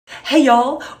Hey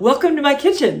y'all, welcome to my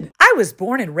kitchen. I was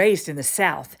born and raised in the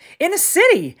South, in a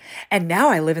city, and now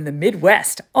I live in the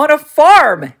Midwest on a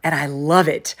farm, and I love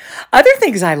it. Other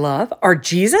things I love are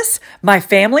Jesus, my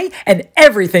family, and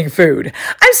everything food.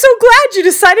 I'm so glad you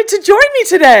decided to join me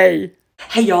today.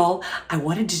 Hey y'all, I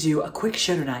wanted to do a quick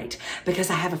show tonight because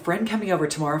I have a friend coming over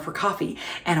tomorrow for coffee,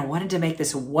 and I wanted to make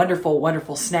this wonderful,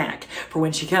 wonderful snack for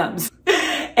when she comes.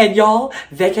 And y'all,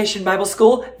 Vacation Bible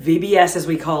School, VBS as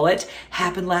we call it,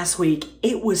 happened last week.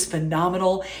 It was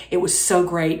phenomenal. It was so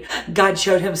great. God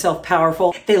showed himself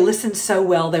powerful. They listened so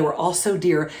well. They were all so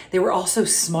dear. They were all so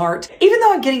smart. Even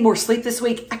though I'm getting more sleep this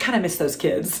week, I kind of miss those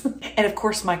kids. And of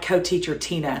course, my co-teacher,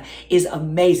 Tina, is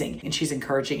amazing and she's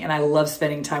encouraging and I love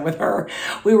spending time with her.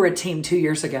 We were a team 2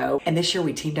 years ago and this year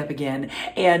we teamed up again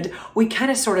and we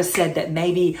kind of sort of said that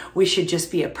maybe we should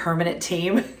just be a permanent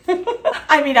team.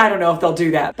 I mean, I don't know if they'll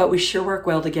do that, but we sure work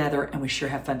well together and we sure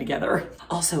have fun together.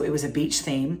 Also, it was a beach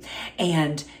theme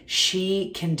and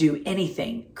she can do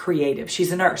anything creative.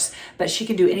 She's a nurse, but she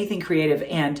can do anything creative.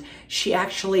 And she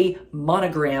actually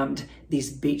monogrammed these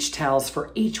beach towels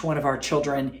for each one of our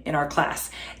children in our class.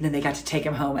 And then they got to take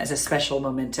them home as a special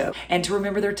memento and to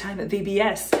remember their time at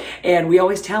VBS. And we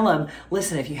always tell them,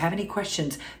 listen, if you have any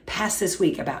questions past this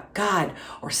week about God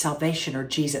or salvation or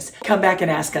Jesus, come back and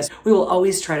ask us. We will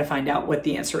always try to find out what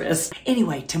the answer is.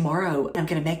 Anyway, tomorrow I'm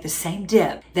gonna make the same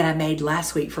dip that I made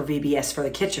last week for VBS for the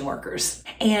kitchen workers.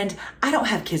 And I don't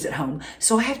have kids at home,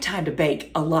 so I have time to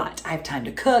bake a lot. I have time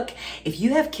to cook. If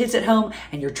you have kids at home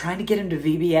and you're trying to get them to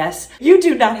VBS, you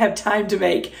do not have time to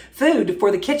make food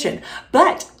for the kitchen,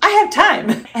 but I have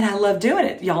time and I love doing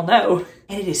it, y'all know.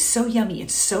 And it is so yummy and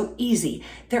so easy.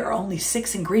 There are only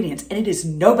 6 ingredients and it is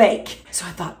no bake. So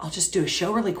I thought I'll just do a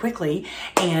show really quickly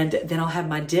and then I'll have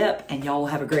my dip and y'all will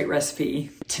have a great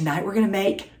recipe. Tonight we're gonna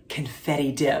make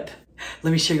confetti dip.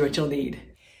 Let me show you what you'll need.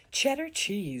 Cheddar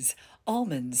cheese,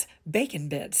 almonds, bacon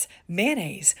bits,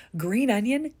 mayonnaise, green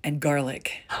onion, and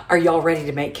garlic. Are y'all ready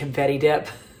to make confetti dip?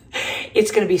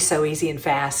 It's going to be so easy and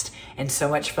fast and so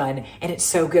much fun and it's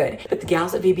so good. But the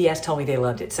gals at VBS told me they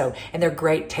loved it and they're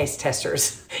great taste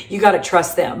testers. You got to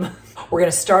trust them. We're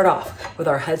going to start off with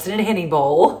our Hudson and Henning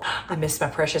bowl. I miss my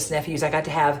precious nephews. I got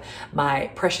to have my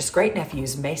precious great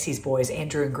nephews, Macy's boys,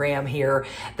 Andrew and Graham here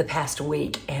the past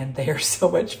week and they are so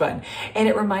much fun. And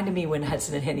it reminded me when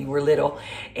Hudson and Henning were little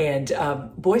and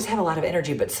boys have a lot of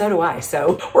energy, but so do I.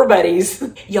 So we're buddies.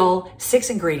 Y'all, 6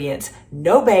 ingredients,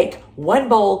 no bake, 1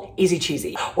 bowl, easy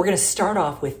cheesy. We're going to start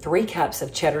off with 3 cups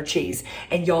of cheddar cheese.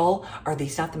 And y'all, are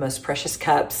these not the most precious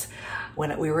cups?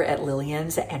 When we were at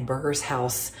Lillian's and Berger's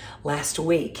house last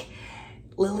week,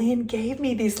 Lillian gave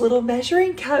me these little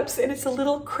measuring cups and it's a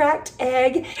little cracked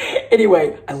egg.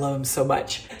 Anyway, I love them so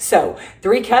much. So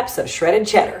 3 cups of shredded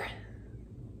cheddar.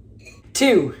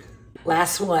 2,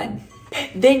 last one.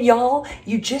 Then y'all,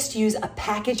 you just use a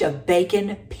package of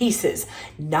bacon pieces,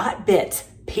 not bits,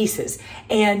 pieces.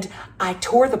 And I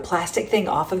tore the plastic thing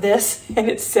off of this and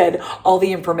it said all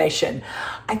the information.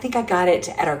 I think I got it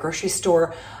at our grocery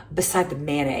store beside the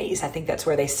mayonnaise. I think that's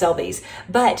where they sell these,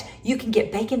 but you can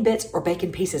get bacon bits or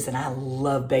bacon pieces and I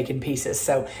love bacon pieces.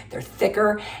 So they're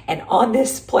thicker and on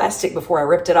this plastic before I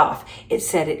ripped it off, it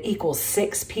said it equals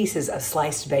 6 pieces of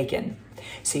sliced bacon.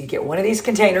 So you get one of these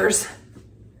containers.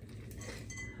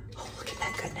 Oh, look at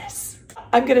that goodness.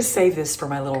 I'm gonna save this for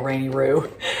my little Rainy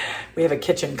Roo. We have a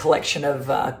kitchen collection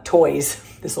of toys.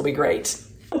 This will be great.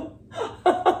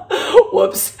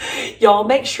 Whoops. Y'all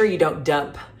make sure you don't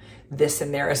dump this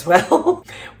in there as well.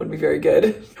 Wouldn't be very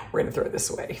good. We're gonna throw it this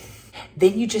away.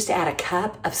 Then you just add a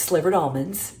cup of slivered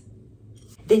almonds.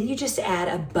 Then you just add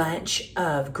a bunch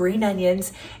of green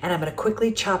onions and I'm gonna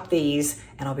quickly chop these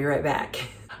and I'll be right back.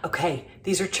 Okay,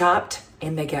 these are chopped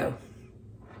and they go.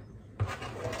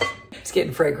 It's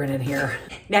getting fragrant in here.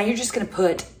 Now you're just gonna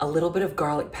put a little bit of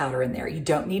garlic powder in there. You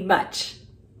don't need much.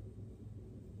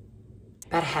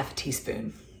 About a ½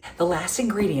 teaspoon. The last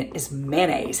ingredient is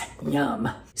mayonnaise. Yum.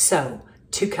 So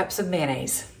 2 cups of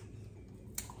mayonnaise.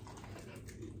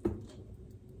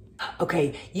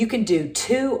 Okay, you can do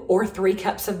 2 or 3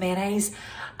 cups of mayonnaise.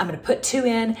 I'm gonna put 2 in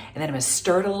and then I'm gonna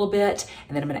stir it a little bit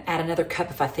and then I'm gonna add another cup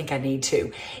if I think I need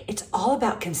to. It's all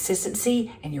about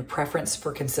consistency and your preference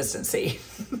for consistency.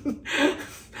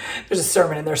 There's a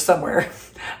sermon in there somewhere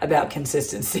about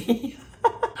consistency.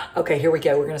 Okay, here we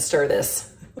go. We're gonna stir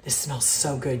this. This smells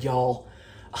so good, y'all.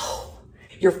 Oh,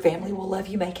 your family will love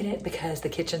you making it because the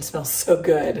kitchen smells so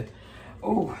good.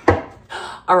 Oh.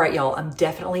 All right, y'all, I'm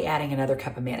definitely adding another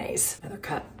cup of mayonnaise. Another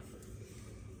cup.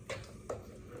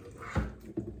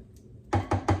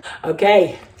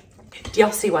 Okay, do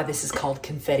y'all see why this is called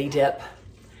confetti dip?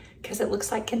 Because it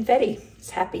looks like confetti.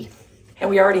 It's happy. And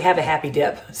we already have a happy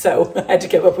dip, so I had to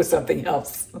come up with something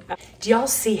else. Do y'all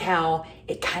see how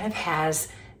it kind of has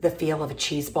the feel of a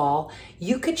cheese ball?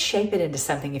 You could shape it into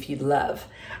something if you'd love.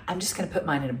 I'm just gonna put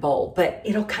mine in a bowl, but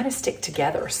it'll kind of stick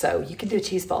together. So you can do a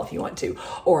cheese ball if you want to,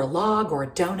 or a log, or a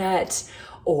donut,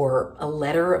 or a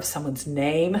letter of someone's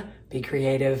name. Be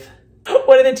creative.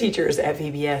 One of the teachers at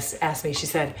VBS asked me, she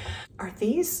said, "Are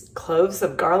these cloves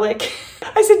of garlic?"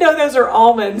 I said, "No, those are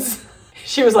almonds."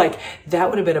 She was like, "That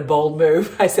would have been a bold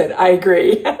move." I said, "I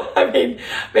agree." I mean,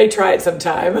 may try it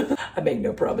sometime. I make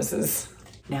no promises.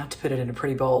 Now to put it in a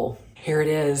pretty bowl. Here it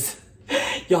is.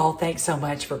 Y'all, thanks so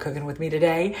much for cooking with me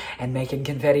today and making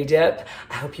confetti dip.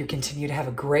 I hope you continue to have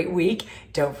a great week.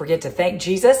 Don't forget to thank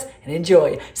Jesus and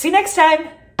enjoy. See you next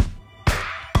time.